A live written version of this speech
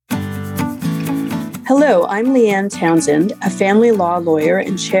Hello, I'm Leanne Townsend, a family law lawyer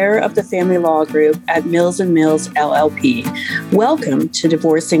and chair of the family law group at Mills & Mills LLP. Welcome to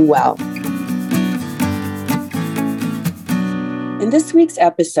Divorcing Well. In this week's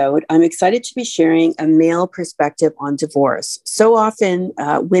episode, I'm excited to be sharing a male perspective on divorce. So often,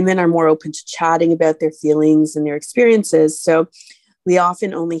 women are more open to chatting about their feelings and their experiences, so we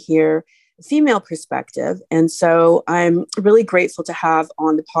often only hear female perspective. And so I'm really grateful to have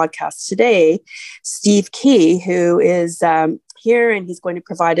on the podcast today, Steve Key, who is here, and he's going to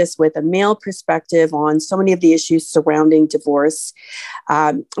provide us with a male perspective on so many of the issues surrounding divorce.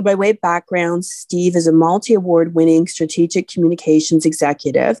 By way of background, Steve is a multi-award winning strategic communications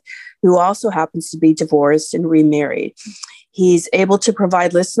executive who also happens to be divorced and remarried. He's able to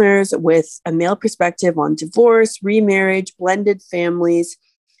provide listeners with a male perspective on divorce, remarriage, blended families,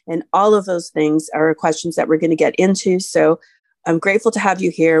 and all of those things are questions that we're going to get into. So I'm grateful to have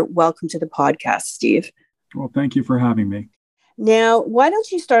you here. Welcome to the podcast, Steve. Well, thank you for having me. Now, why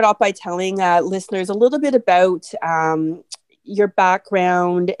don't you start off by telling listeners a little bit about your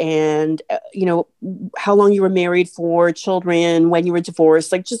background and, how long you were married for, children, when you were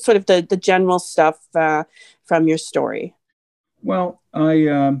divorced, like just sort of the general stuff from your story. Well,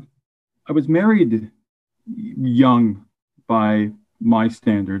 I was married young by my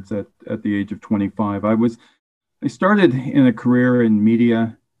standards at the age of 25. I started in a career in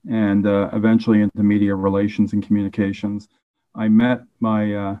media and eventually into media relations and communications. I met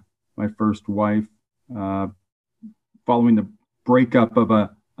my first wife following the breakup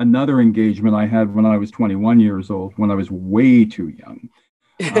of another engagement I had when I was 21 years old, when I was way too young.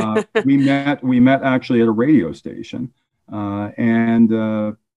 We met actually at a radio station,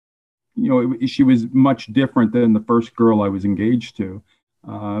 she was much different than the first girl I was engaged to.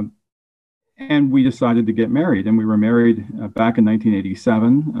 And we decided to get married, and we were married back in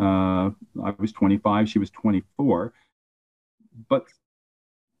 1987. I was 25, she was 24. But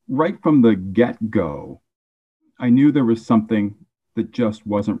right from the get-go, I knew there was something that just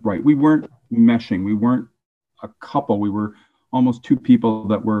wasn't right. We weren't meshing. We weren't a couple. We were almost two people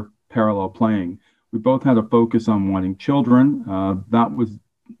that were parallel playing. We both had a focus on wanting children. That was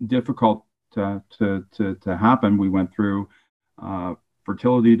difficult to happen. We went through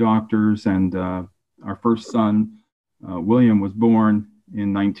fertility doctors, and our first son, William, was born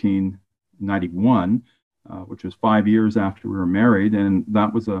in 1991, which was 5 years after we were married, and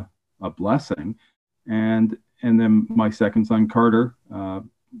that was a blessing. And then my second son, Carter,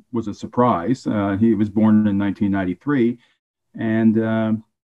 was a surprise. He was born in 1993, and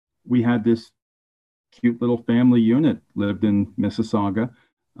we had this cute little family unit, lived in Mississauga.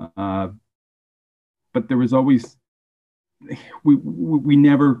 But there was always, we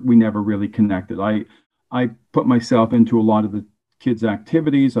never really connected. I put myself into a lot of the kids'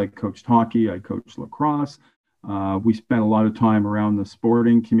 activities. I coached hockey, I coached lacrosse. We spent a lot of time around the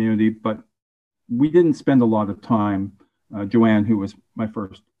sporting community, but we didn't spend a lot of time, Joanne, who was my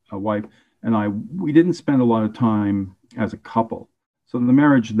first wife, and we didn't spend a lot of time as a couple. So the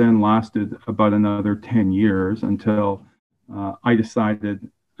marriage then lasted about another 10 years until I decided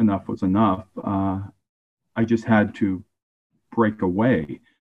enough was enough. I just had to break away.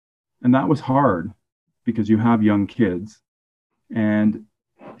 And that was hard because you have young kids. And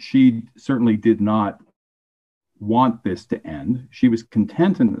she certainly did not want this to end. She was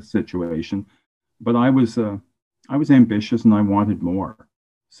content in the situation, but I was ambitious and I wanted more.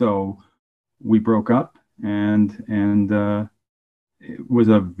 So we broke up, and it was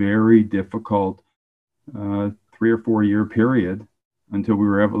a very difficult 3 or 4 year period until we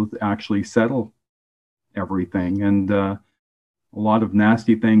were able to actually settle everything. And a lot of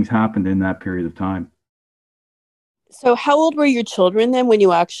nasty things happened in that period of time. So how old were your children then when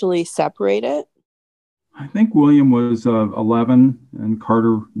you actually separated? I think William was 11 and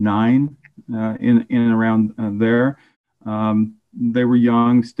Carter 9, in and around there. They were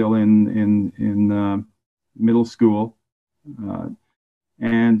young, still in middle school.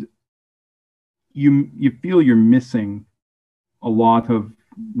 And you feel you're missing a lot of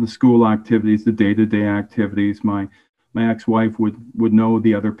the school activities, the day-to-day activities. My ex-wife would know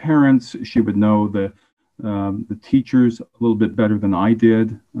the other parents. She would know the teachers a little bit better than I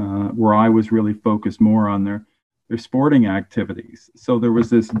did, where I was really focused more on their sporting activities. So there was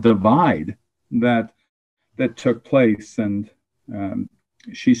this divide that took place, and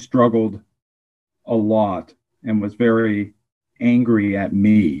she struggled a lot and was very angry at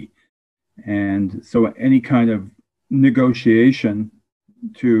me. And so any kind of negotiation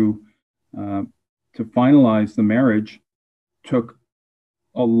to finalize the marriage took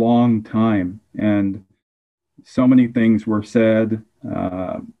a long time, and so many things were said.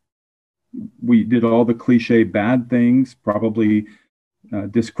 we did all the cliche bad things, probably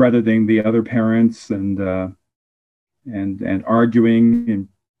discrediting the other parents and arguing in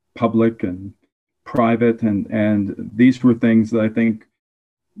public and private, and these were things that I think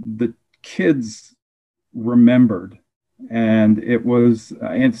the kids remembered, and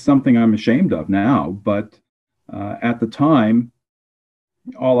it's something I'm ashamed of now, but at the time,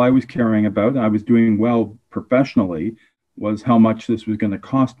 all I was caring about, I was doing well professionally, was how much this was going to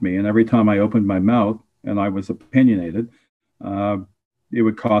cost me. And every time I opened my mouth, and I was opinionated, it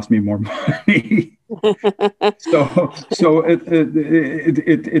would cost me more money. so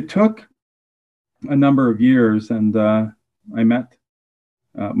it took a number of years, and I met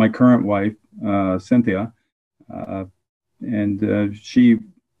my current wife, Cynthia, and she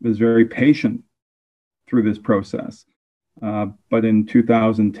was very patient through this process. But in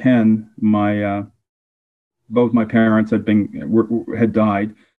 2010, both my parents had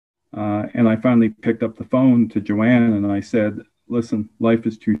died, and I finally picked up the phone to Joanne and I said, "Listen, life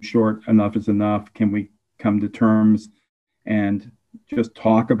is too short. Enough is enough. Can we come to terms and just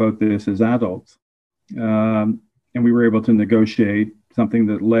talk about this as adults?" And we were able to negotiate something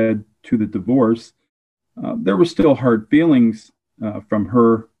that led to the divorce. There were still hard feelings from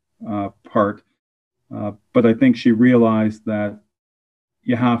her part, but I think she realized that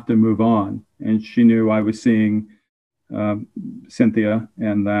you have to move on. And she knew I was seeing Cynthia,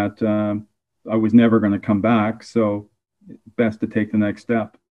 and that I was never going to come back. So best to take the next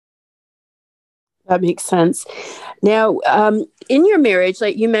step. That makes sense. Now, in your marriage,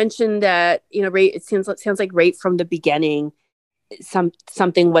 like you mentioned that, right, it sounds like right from the beginning,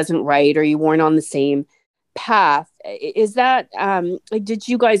 something wasn't right, or you weren't on the same path. Is that like, did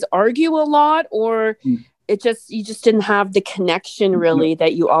you guys argue a lot, or you just didn't have the connection really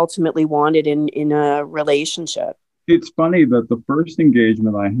that you ultimately wanted in a relationship? It's funny that the first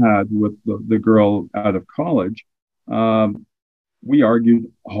engagement I had with the girl out of college, we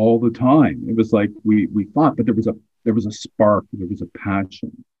argued all the time. It was like we fought, but there was a spark, there was a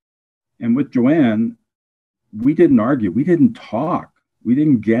passion. And with Joanne, we didn't argue, we didn't talk, we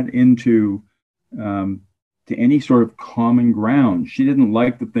didn't get into to any sort of common ground. She didn't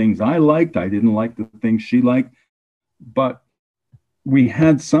like the things I liked, I didn't like the things she liked, but we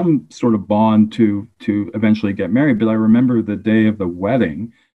had some sort of bond to eventually get married. But I remember the day of the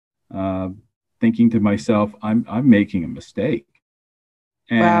wedding, thinking to myself, I'm making a mistake.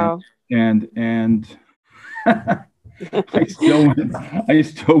 And, wow. And I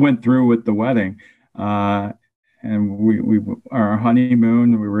still went through with the wedding. And we our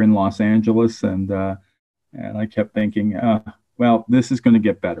honeymoon, we were in Los Angeles, and I kept thinking, well, this is going to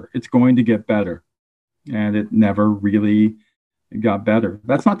get better. It's going to get better. And it never really got better.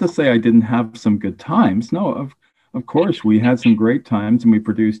 That's not to say I didn't have some good times. No, of course, we had some great times, and we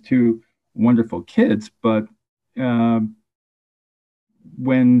produced two wonderful kids. But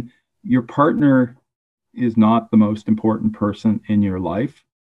when your partner is not the most important person in your life,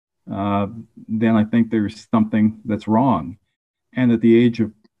 then I think there's something that's wrong. And at the age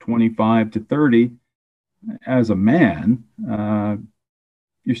of 25 to 30, as a man,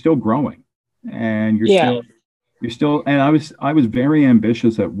 you're still growing, and you're still. And I was very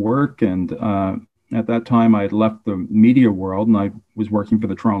ambitious at work, and at that time I had left the media world, and I was working for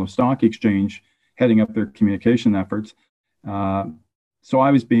the Toronto Stock Exchange, heading up their communication efforts. So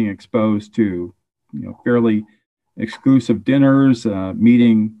I was being exposed to, fairly exclusive dinners,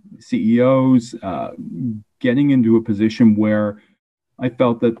 meeting CEOs, getting into a position where I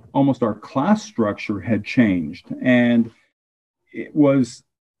felt that almost our class structure had changed. And it was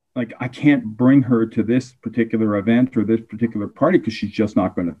like, I can't bring her to this particular event or this particular party because she's just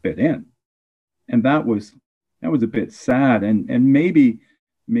not going to fit in. And that was a bit sad, and maybe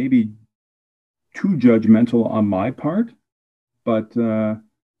too judgmental on my part, but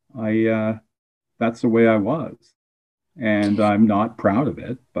that's the way I was. And I'm not proud of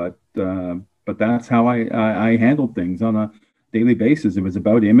it, but that's how I handled things on a daily basis. It was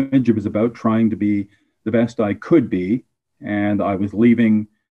about image. It was about trying to be the best I could be, and I was leaving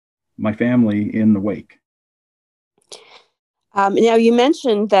my family in the wake. Now, you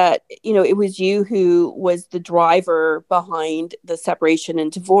mentioned that, it was you who was the driver behind the separation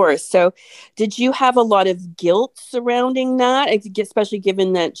and divorce. So did you have a lot of guilt surrounding that, especially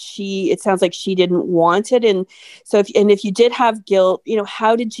given that it sounds like she didn't want it? And so if you did have guilt,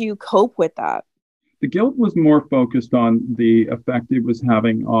 how did you cope with that? The guilt was more focused on the effect it was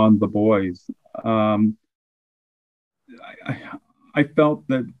having on the boys. I felt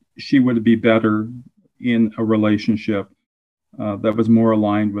that she would be better in a relationship that was more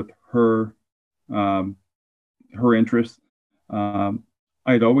aligned with her interests.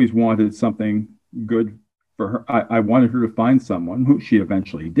 I'd always wanted something good for her. I wanted her to find someone who she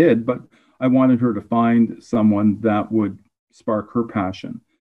eventually did, but I wanted her to find someone that would spark her passion.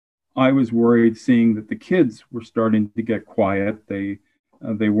 I was worried seeing that the kids were starting to get quiet. They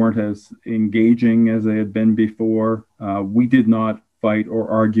weren't as engaging as they had been before. We did not fight or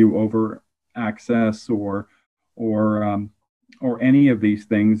argue over access or or any of these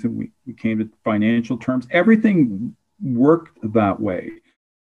things. And we came to financial terms. Everything worked that way.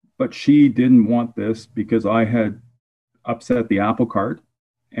 But she didn't want this because I had upset the apple cart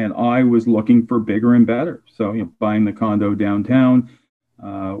and I was looking for bigger and better. So, buying the condo downtown,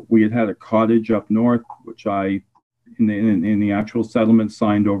 we had a cottage up north, which I, in the actual settlement,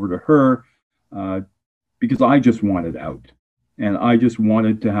 signed over to her because I just wanted out, and I just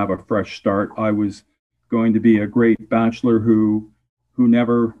wanted to have a fresh start. I was going to be a great bachelor who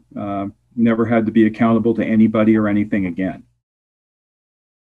never had to be accountable to anybody or anything again.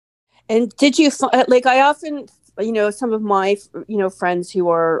 And did you like? I often, some of my friends who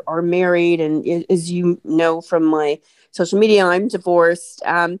are married, and as you know from my social media, I'm divorced.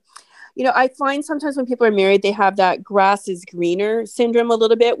 I find sometimes when people are married, they have that grass is greener syndrome a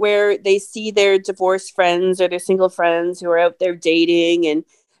little bit, where they see their divorced friends or their single friends who are out there dating and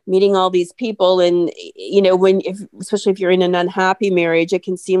meeting all these people. And, especially if you're in an unhappy marriage, it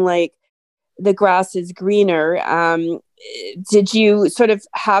can seem like the grass is greener. Did you sort of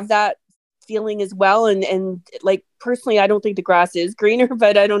have that feeling as well? And like, personally, I don't think the grass is greener,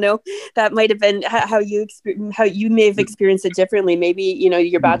 but I don't know, that might have been how you may have experienced it differently. Maybe,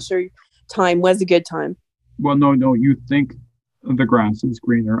 your bachelor time was a good time. Well, no, you think the grass is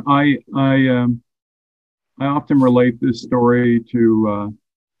greener. I often relate this story to,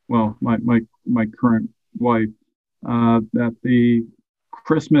 my current wife, that the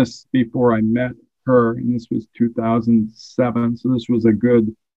Christmas before I met her, and this was 2007, so this was a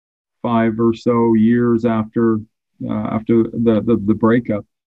good 5 or so years after the breakup,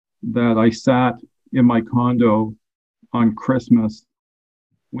 that I sat in my condo on Christmas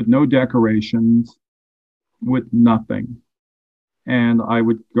with no decorations, with nothing. And I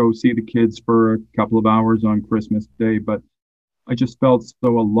would go see the kids for a couple of hours on Christmas Day, but I just felt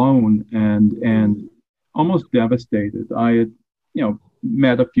so alone and almost devastated. I had,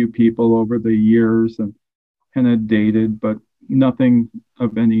 met a few people over the years and had dated, but nothing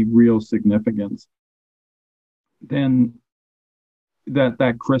of any real significance. Then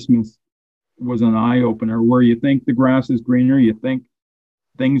that Christmas was an eye opener, where you think the grass is greener, you think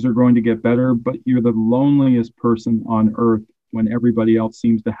things are going to get better, but you're the loneliest person on earth when everybody else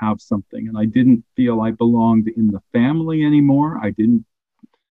seems to have something. And I didn't feel I belonged in the family anymore. Even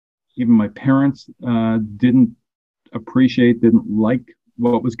my parents didn't didn't like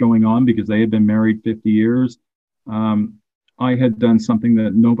what was going on because they had been married 50 years. I had done something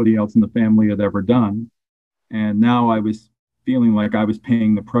that nobody else in the family had ever done. And now I was feeling like I was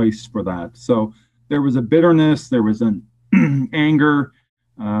paying the price for that. So there was a bitterness, there was an anger,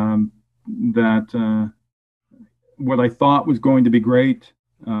 that what I thought was going to be great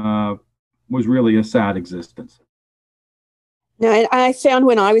was really a sad existence. Now, I found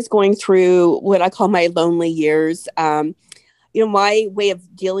when I was going through what I call my lonely years, my way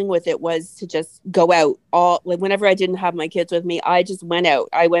of dealing with it was to just go out. Whenever I didn't have my kids with me, I just went out.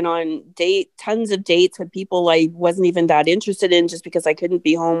 I went on tons of dates with people I wasn't even that interested in, just because I couldn't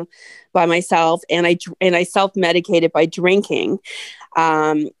be home by myself. And I self-medicated by drinking,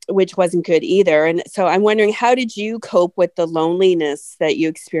 which wasn't good either. And so I'm wondering, how did you cope with the loneliness that you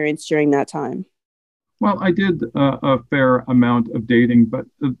experienced during that time? Well, I did a fair amount of dating, but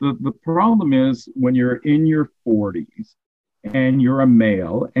the problem is when you're in your 40s and you're a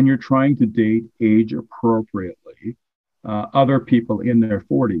male and you're trying to date age appropriately other people in their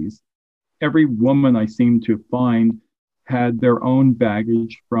 40s, every woman I seem to find had their own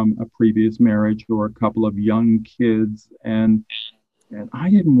baggage from a previous marriage or a couple of young kids, and I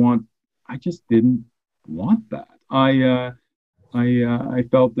just didn't want that. I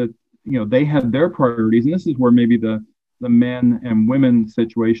felt that they had their priorities, and this is where maybe the men and women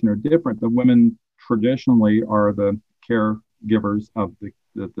situation are different. The women traditionally are the caregivers of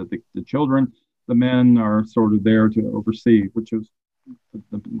the children. The men are sort of there to oversee, which is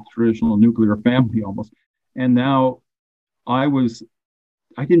the traditional nuclear family almost. And now I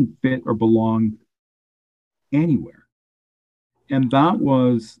didn't fit or belong anywhere, and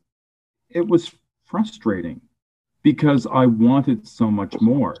it was frustrating because I wanted so much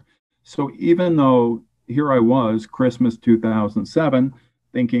more. So even though here I was, Christmas 2007,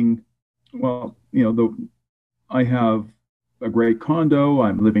 thinking, well, I have a great condo,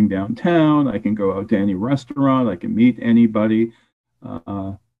 I'm living downtown, I can go out to any restaurant, I can meet anybody.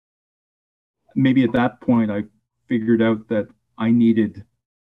 Uh, Maybe at that point, I figured out that I needed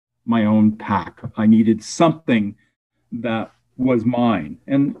my own pack. I needed something that was mine.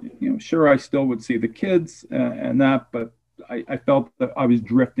 And sure, I still would see the kids and that, but I felt that I was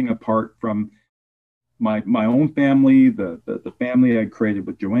drifting apart from my own family, the family I created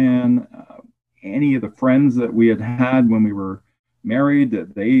with Joanne, any of the friends that we had when we were married.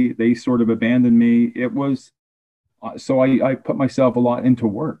 That they sort of abandoned me. It was so I put myself a lot into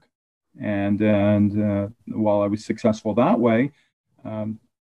work, and while I was successful that way. Um,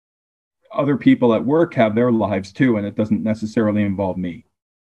 Other people at work have their lives too, and it doesn't necessarily involve me.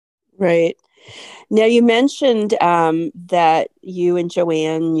 Right. Now, you mentioned that you and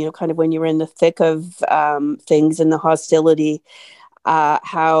Joanne, kind of when you were in the thick of things and the hostility,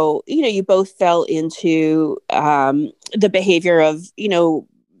 how, you both fell into the behavior of,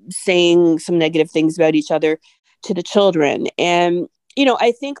 saying some negative things about each other to the children. And,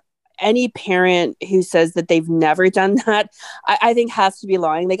 I think any parent who says that they've never done that, I think has to be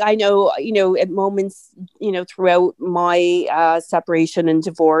lying. Like, I know, at moments, throughout my separation and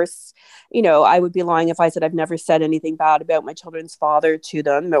divorce, I would be lying if I said I've never said anything bad about my children's father to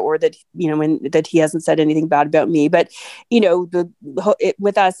them, or that, that he hasn't said anything bad about me. But,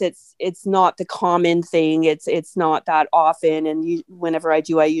 with us, it's not the common thing. It's not that often. And whenever I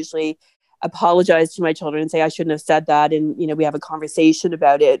do, I usually apologize to my children and say I shouldn't have said that, and we have a conversation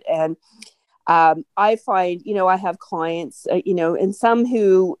about it. And I find, I have clients, and some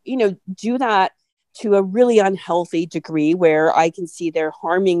who, do that to a really unhealthy degree, where I can see they're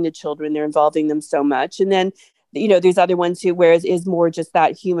harming the children, they're involving them so much. And then, there's other ones who, where it is more just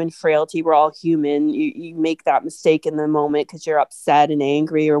that human frailty. We're all human. You make that mistake in the moment because you're upset and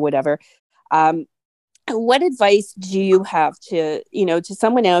angry or whatever. What advice do you have to, to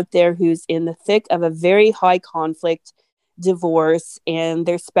someone out there who's in the thick of a very high conflict divorce, and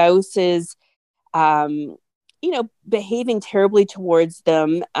their spouse is, behaving terribly towards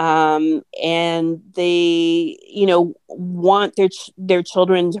them, and they, want their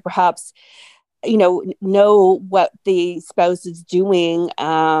children to perhaps, know what the spouse is doing,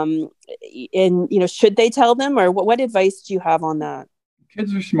 and, should they tell them, or what advice do you have on that?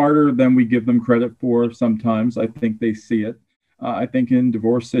 Kids are smarter than we give them credit for sometimes. I think they see it. I think in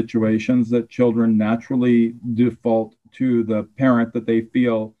divorce situations that children naturally default to the parent that they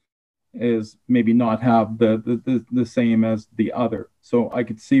feel is maybe not have the same as the other. So I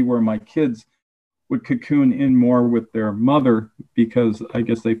could see where my kids would cocoon in more with their mother, because I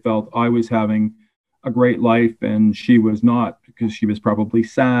guess they felt I was having a great life and she was not, because she was probably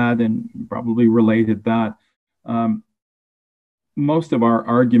sad and probably related that. Most of our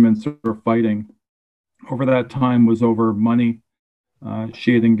arguments or fighting over that time was over money.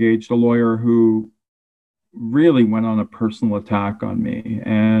 She had engaged a lawyer who really went on a personal attack on me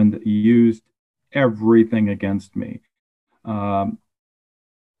and used everything against me, to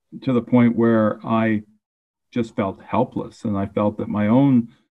the point where I just felt helpless. And I felt that my own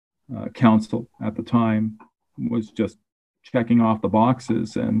counsel at the time was just checking off the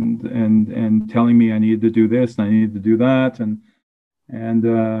boxes and telling me I needed to do this and I needed to do that. And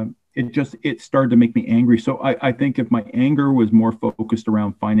it started to make me angry. So I think if my anger was more focused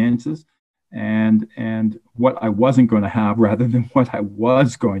around finances and what I wasn't going to have rather than what I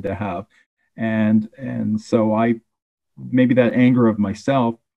was going to have, and so I maybe that anger of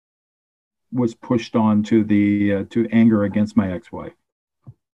myself was pushed on to the to anger against my ex-wife.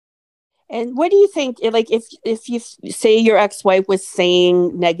 And what do you think, like, if you say your ex-wife was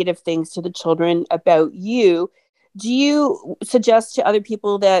saying negative things to the children about you, do you suggest to other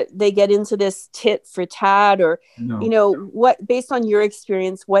people that they get into this tit for tat, or, No, what, based on your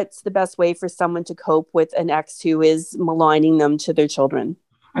experience, what's the best way for someone to cope with an ex who is maligning them to their children?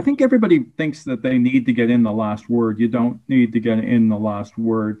 I think everybody thinks that they need to get in the last word. You don't need to get in the last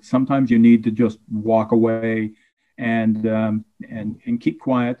word. Sometimes you need to just walk away and keep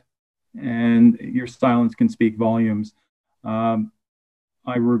quiet, and your silence can speak volumes. Um,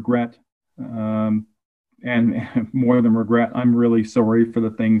 I regret, and more than regret, I'm really sorry for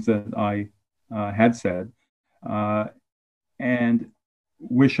the things that I had said, uh, and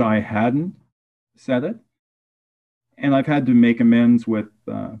wish I hadn't said it. And I've had to make amends with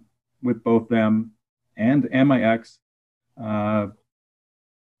both them and my ex, uh,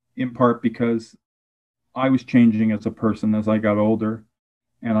 in part because I was changing as a person as I got older,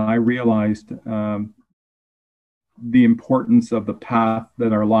 and I realized the importance of the path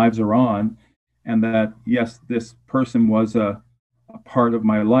that our lives are on, and that yes, this person was a part of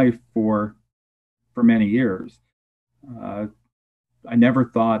my life for many years. Uh, I never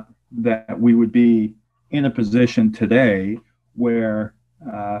thought that we would be in a position today where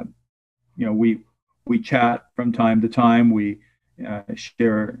we chat from time to time. We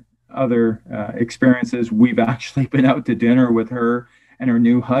share other experiences. We've actually been out to dinner with her and her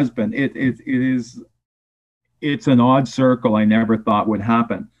new husband. It's an odd circle I never thought would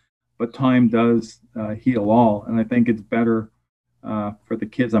happen, but time does heal all, and I think it's better for the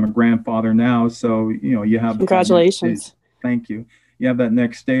kids. I'm a grandfather now, so you have congratulations. Thank you. You have that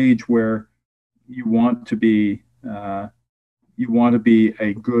next stage where you want to be a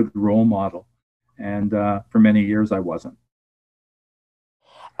good role model, and for many years I wasn't.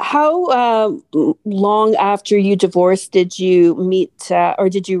 How long after you divorced did you meet, or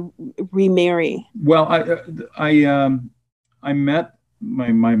did you remarry? Well, I met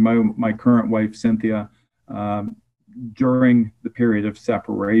my current wife Cynthia during the period of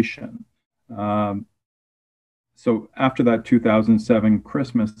separation. So after that 2007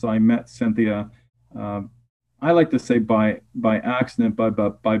 Christmas, I met Cynthia. I like to say by accident,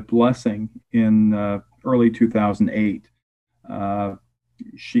 but by blessing in early 2008.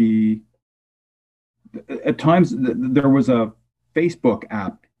 She, at times, there was a Facebook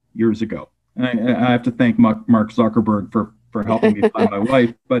app years ago, and I have to thank Mark Zuckerberg for helping me find my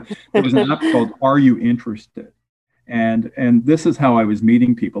wife. But there was an app called Are You Interested? And this is how I was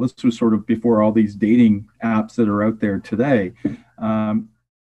meeting people. This was sort of before all these dating apps that are out there today.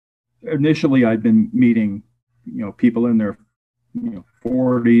 Initially, I'd been meeting people in their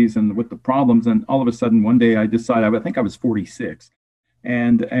 40s and with the problems, and all of a sudden one day I decided, I think I was 46.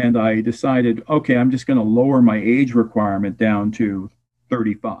 And I decided, okay, I'm just going to lower my age requirement down to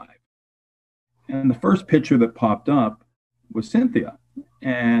 35. And the first picture that popped up was Cynthia.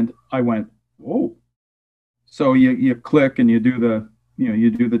 And I went, oh. So you click and you do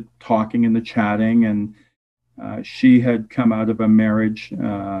the talking and the chatting. And she had come out of a marriage.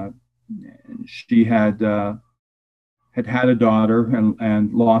 She had had a daughter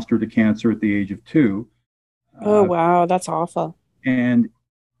and lost her to cancer at the age of 2. Oh, wow. That's awful. And,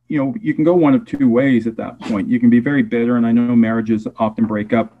 you can go one of two ways at that point. You can be very bitter. And I know marriages often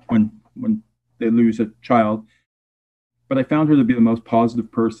break up when they lose a child. But I found her to be the most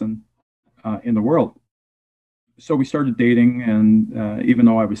positive person in the world. So we started dating. And even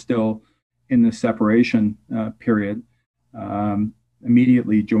though I was still in the separation period,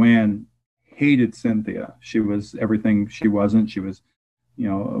 immediately Joanne hated Cynthia. She was everything she wasn't. She was,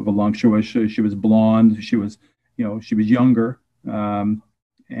 voluptuous. She was blonde. She was younger.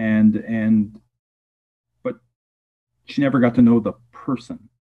 But she never got to know the person.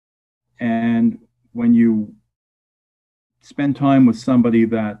 And when you spend time with somebody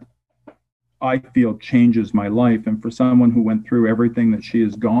that I feel changes my life, and for someone who went through everything that she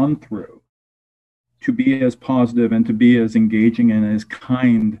has gone through, to be as positive and to be as engaging and as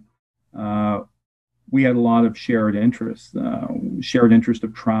kind, we had a lot of shared interests, shared interest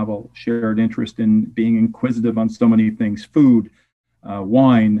of travel, shared interest in being inquisitive on so many things, food,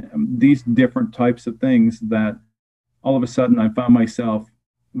 wine, these different types of things that all of a sudden I found myself,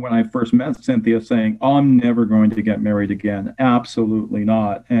 when I first met Cynthia, saying, oh, I'm never going to get married again. Absolutely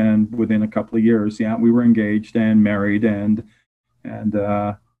not. And within a couple of years, we were engaged and married. And in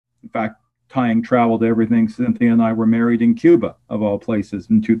fact, tying travel to everything, Cynthia and I were married in Cuba, of all places,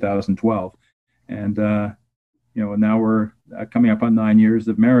 in 2012. And, now we're coming up on 9 years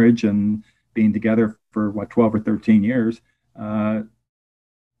of marriage and being together for 12 or 13 years. And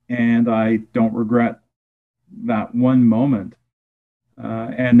I don't regret that one moment.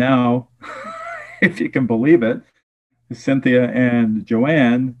 And now, if you can believe it, Cynthia and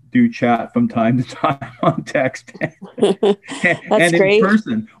Joanne do chat from time to time on text and great. in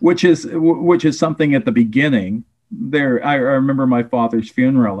person, which is something at the beginning. I remember my father's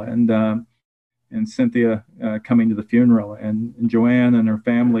funeral and Cynthia coming to the funeral, and Joanne and her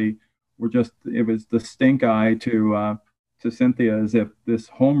family were it was the stink eye to Cynthia, as if this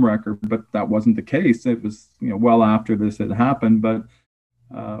home wrecker, but that wasn't the case. It was well after this had happened, but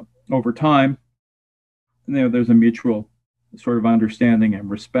over time, there's a mutual sort of understanding and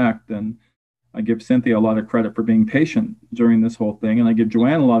respect. And I give Cynthia a lot of credit for being patient during this whole thing, and I give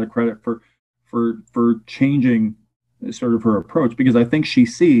Joanne a lot of credit for changing sort of her approach, because I think she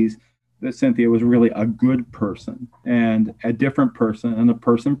sees that Cynthia was really a good person and a different person, and a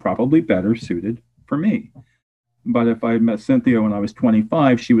person probably better suited for me. But if I had met Cynthia when I was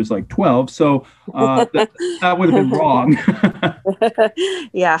 25, she was like 12. So that would have been wrong.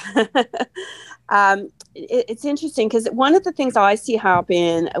 Yeah. It's interesting because one of the things I see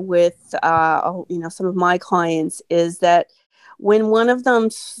happen with, some of my clients is that when one of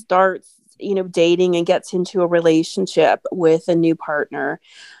them starts, dating and gets into a relationship with a new partner,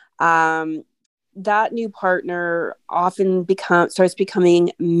 that new partner often starts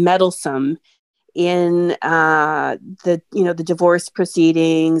becoming meddlesome in the divorce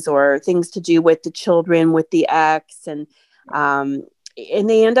proceedings, or things to do with the children with the ex, and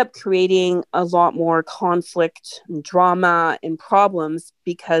they end up creating a lot more conflict and drama and problems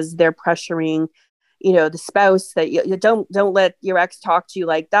because they're pressuring the spouse that you don't let your ex talk to you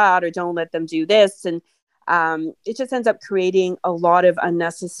like that, or don't let them do this. And it just ends up creating a lot of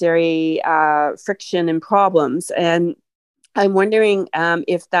unnecessary friction and problems. And I'm wondering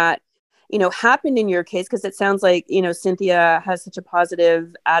if that happened in your case, because it sounds like Cynthia has such a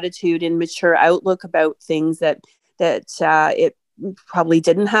positive attitude and mature outlook about things that it probably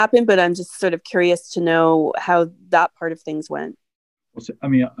didn't happen. But I'm just sort of curious to know how that part of things went. I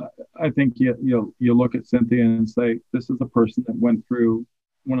mean, I think you look at Cynthia and say, this is a person that went through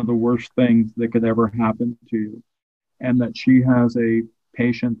one of the worst things that could ever happen to you, and that she has a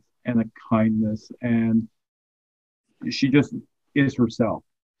patience and a kindness, and she just is herself.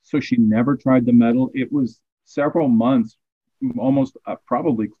 So she never tried to meddle. It was several months, almost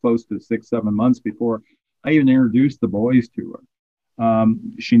probably close to 6-7 months before I even introduced the boys to her.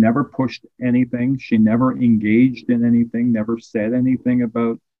 She never pushed anything. She never engaged in anything, never said anything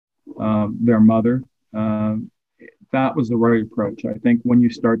about their mother. That was the right approach. I think when you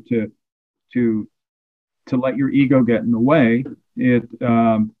start to let your ego get in the way,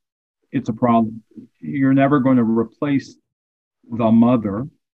 it's a problem. You're never going to replace the mother,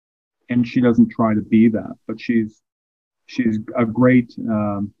 and she doesn't try to be that. But she's a great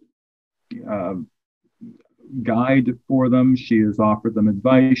guide for them. She has offered them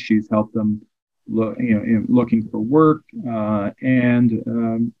advice. She's helped them looking for work,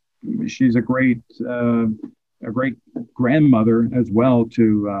 and she's a great grandmother as well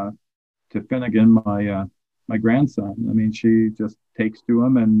to Finnegan, my grandson. I mean, she just takes to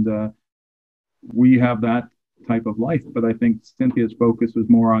him, and we have that type of life. But I think Cynthia's focus was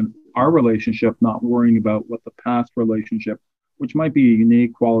more on our relationship, not worrying about what the past relationship, which might be a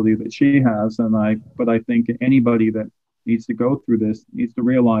unique quality that she has. But I think anybody that needs to go through this needs to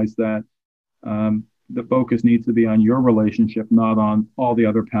realize that the focus needs to be on your relationship, not on all the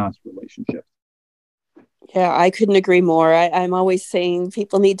other past relationships. Yeah, I couldn't agree more. I'm always saying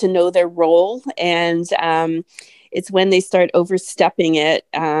people need to know their role, and it's when they start overstepping it,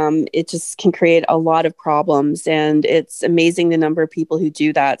 it just can create a lot of problems. And it's amazing the number of people who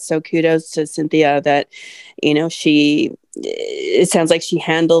do that. So kudos to Cynthia that, it sounds like she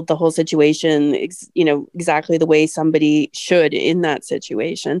handled the whole situation, exactly the way somebody should in that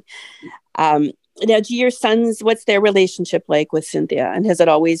situation. Now, do your sons, what's their relationship like with Cynthia? And has it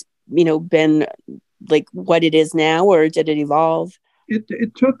always, been like what it is now, or did it evolve?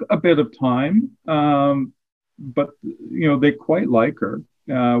 It took a bit of time, but they quite like her.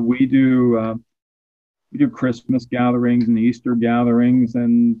 We do Christmas gatherings and Easter gatherings,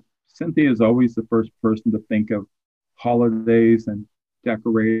 and Cynthia is always the first person to think of holidays and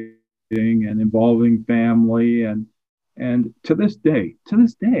decorating and involving family, and to this day,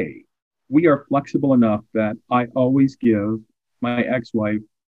 we are flexible enough that I always give my ex-wife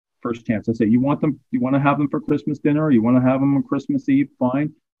first chance. I say, you want to have them for Christmas dinner, or you want to have them on Christmas Eve?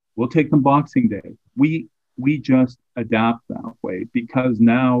 Fine. We'll take them Boxing Day. We just adapt that way because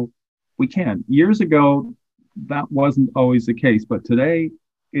now we can. Years ago, that wasn't always the case, but today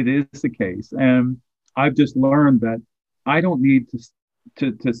it is the case. And I've just learned that I don't need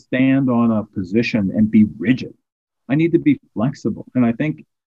to stand on a position and be rigid. I need to be flexible. And I think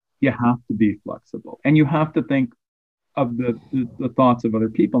you have to be flexible, and you have to think of the thoughts of other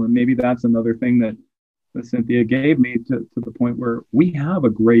people. And maybe that's another thing that Cynthia gave me to the point where we have a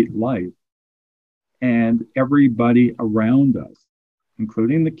great life, and everybody around us,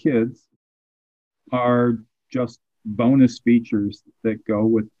 including the kids, are just bonus features that go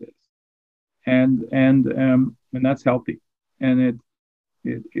with this. And that's healthy. And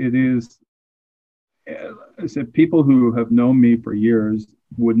it is, I said, people who have known me for years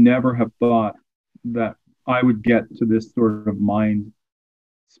would never have thought that I would get to this sort of mind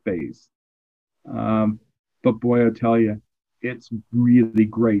space. But boy, I tell you, it's really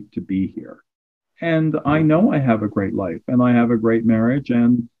great to be here. And I know I have a great life, and I have a great marriage,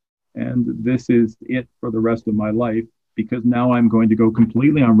 and this is it for the rest of my life, because now I'm going to go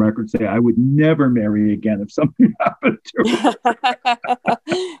completely on record, say I would never marry again if something happened to me.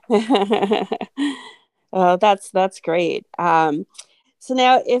 Oh, that's great. So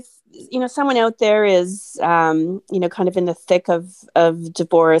now, if someone out there is kind of in the thick of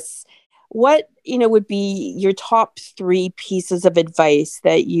divorce, what would be your top 3 pieces of advice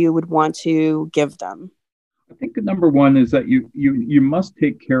that you would want to give them? I think the number one is that you must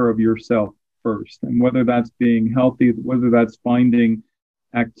take care of yourself first. And whether that's being healthy, whether that's finding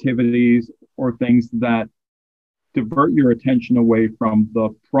activities or things that divert your attention away from the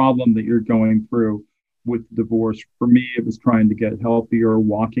problem that you're going through with divorce. For me, it was trying to get healthier,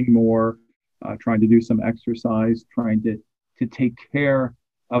 walking more, trying to do some exercise, trying to take care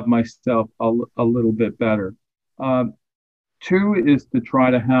of myself a little bit better. Two is to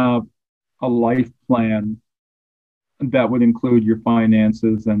try to have a life plan that would include your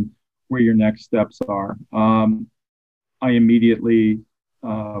finances and where your next steps are. I immediately,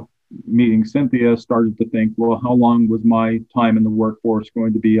 meeting Cynthia, started to think, well, how long was my time in the workforce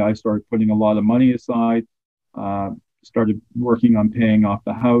going to be? I started putting a lot of money aside, started working on paying off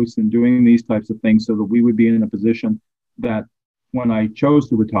the house and doing these types of things so that we would be in a position that when I chose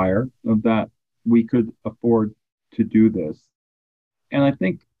to retire, that we could afford to do this. And I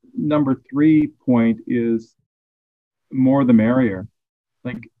think number 3 point is more the merrier.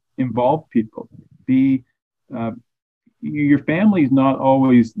 Like, involve people. Your family is not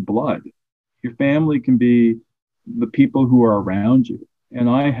always blood. Your family can be the people who are around you. And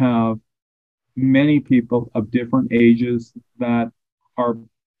I have many people of different ages that are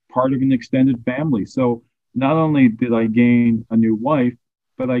part of an extended family. So not only did I gain a new wife,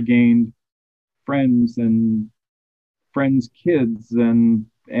 but I gained friends and friends' kids and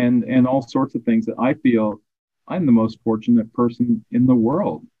all sorts of things that I feel I'm the most fortunate person in the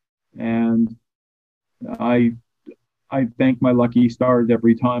world. And I thank my lucky stars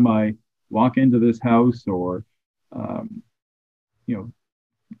every time I walk into this house or,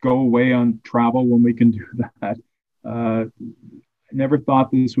 go away on travel when we can do that. I never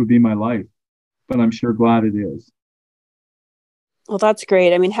thought this would be my life, but I'm sure glad it is. Well, that's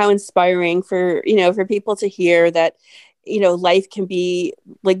great. I mean, how inspiring for people to hear that, life can be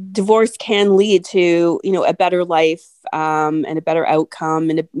like, divorce can lead to, a better life, and a better outcome,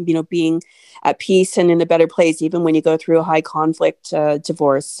 and, being at peace and in a better place, even when you go through a high conflict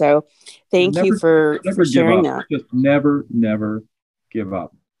divorce. So thank you for sharing that. Just never give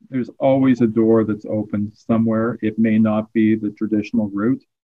up. There's always a door that's open somewhere. It may not be the traditional route.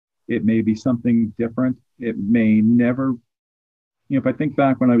 It may be something different. It may never, if I think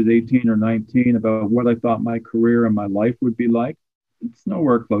back when I was 18 or 19 about what I thought my career and my life would be like, it's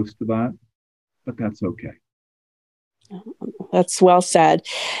nowhere close to that, but that's okay. That's well said.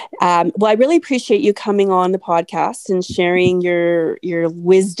 Well, I really appreciate you coming on the podcast and sharing your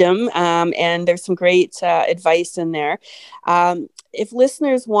wisdom. And there's some great advice in there. If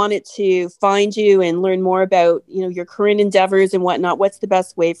listeners wanted to find you and learn more about, your current endeavors and whatnot, what's the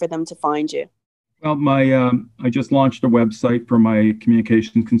best way for them to find you? Well, I just launched a website for my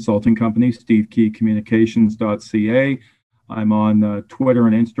communications consulting company, SteveKeyCommunications.ca. I'm on Twitter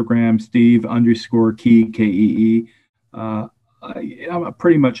and Instagram, Steve_Key, Kee. I'm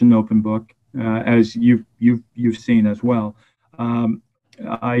pretty much an open book, as you've seen as well.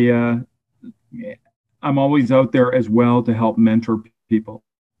 I'm always out there as well to help mentor people,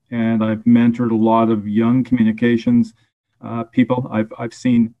 and I've mentored a lot of young communications people. I've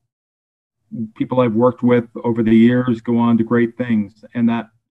seen people I've worked with over the years go on to great things, and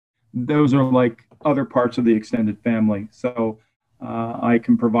those are like other parts of the extended family. So I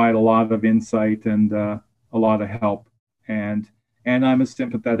can provide a lot of insight and a lot of help. And I'm a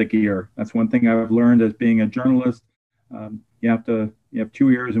sympathetic ear. That's one thing I've learned as being a journalist. You have 2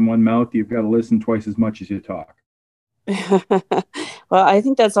 ears and 1 mouth. You've got to listen twice as much as you talk. Well, I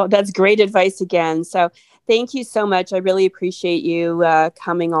think that's great advice again. So thank you so much. I really appreciate you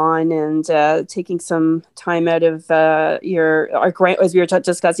coming on and taking some time out of as we were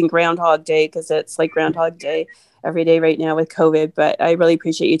discussing Groundhog Day, because it's like Groundhog Day every day right now with COVID. But I really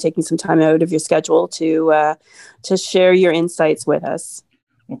appreciate you taking some time out of your schedule to share your insights with us.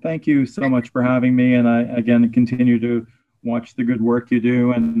 Well, thank you so much for having me. And I, again, continue to watch the good work you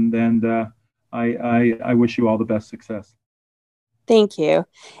do. And I wish you all the best success. Thank you.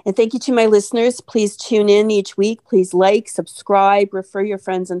 And thank you to my listeners. Please tune in each week. Please like, subscribe, refer your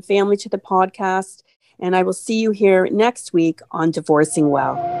friends and family to the podcast. And I will see you here next week on Divorcing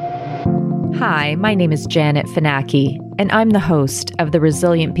Well. Hi, my name is Janet Finacki, and I'm the host of the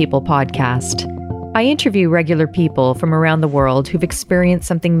Resilient People podcast. I interview regular people from around the world who've experienced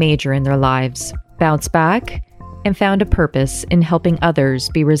something major in their lives, bounced back, and found a purpose in helping others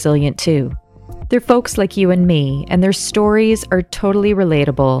be resilient too. They're folks like you and me, and their stories are totally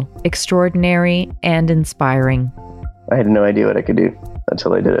relatable, extraordinary, and inspiring. I had no idea what I could do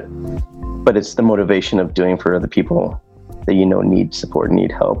until I did it. But it's the motivation of doing for other people that need support,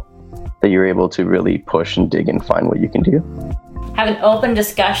 need help, that you're able to really push and dig and find what you can do. Have an open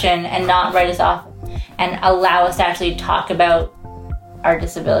discussion and not write us off, and allow us to actually talk about our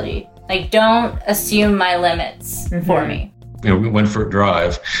disability. Like, don't assume my limits for me. We went for a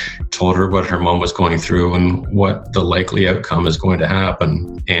drive, told her what her mom was going through and what the likely outcome is going to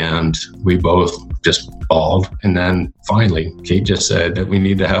happen. And we both just bawled. And then finally, Kate just said that we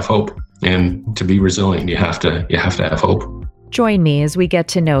need to have hope. And to be resilient, you have to have hope. Join me as we get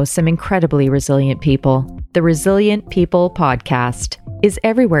to know some incredibly resilient people. The Resilient People Podcast is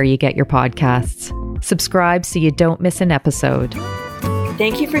everywhere you get your podcasts. Subscribe so you don't miss an episode.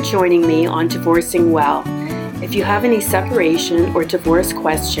 Thank you for joining me on Divorcing Well. If you have any separation or divorce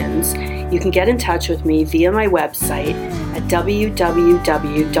questions, you can get in touch with me via my website at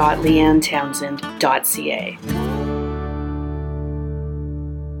www.leannetownsend.ca.